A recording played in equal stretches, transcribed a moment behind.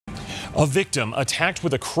A victim attacked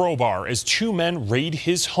with a crowbar as two men raid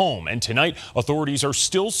his home, and tonight authorities are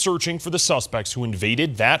still searching for the suspects who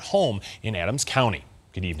invaded that home in Adams County.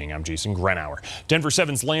 Good evening, I'm Jason Grenauer. Denver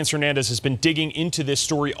 7's Lance Hernandez has been digging into this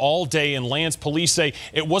story all day, and Lance, police say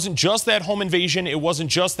it wasn't just that home invasion, it wasn't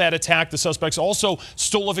just that attack. The suspects also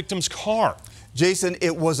stole a victim's car. Jason,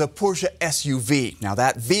 it was a Porsche SUV. Now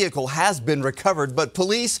that vehicle has been recovered, but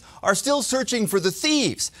police are still searching for the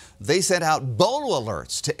thieves. They sent out bolo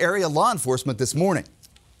alerts to area law enforcement this morning.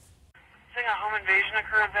 A home invasion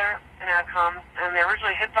occurred there in Adcom, and they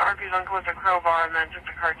originally hit the RP's uncle with a crowbar and then took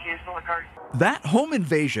the car keys, stole the car. That home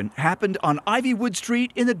invasion happened on Ivywood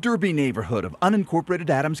Street in the Derby neighborhood of unincorporated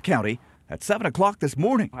Adams County at 7 o'clock this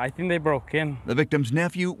morning. I think they broke in. The victim's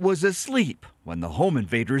nephew was asleep when the home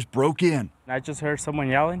invaders broke in. I just heard someone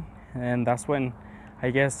yelling, and that's when I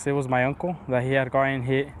guess it was my uncle that he had gotten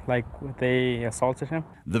hit, like they assaulted him.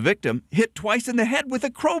 The victim hit twice in the head with a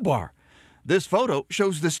crowbar. This photo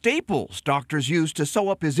shows the staples doctors used to sew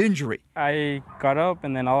up his injury. I got up,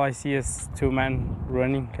 and then all I see is two men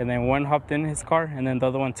running, and then one hopped in his car, and then the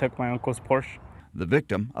other one took my uncle's Porsche. The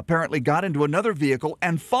victim apparently got into another vehicle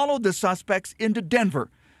and followed the suspects into Denver.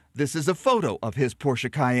 This is a photo of his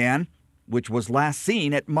Porsche Cayenne, which was last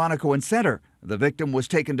seen at Monaco and Center. The victim was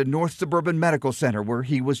taken to North Suburban Medical Center, where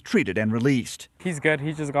he was treated and released. He's good.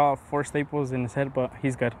 He just got 4 staples in his head, but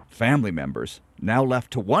he's good. Family members now left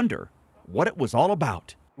to wonder what it was all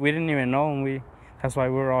about. We didn't even know, and that's why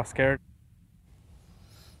we were all scared.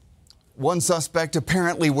 One suspect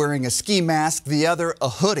apparently wearing a ski mask, the other a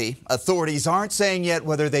hoodie. Authorities aren't saying yet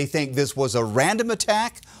whether they think this was a random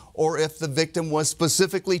attack or if the victim was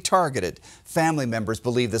specifically targeted. Family members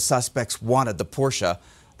believe the suspects wanted the Porsche.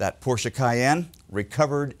 That Porsche Cayenne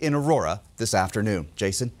recovered in Aurora this afternoon.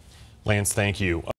 Jason? Lance, thank you.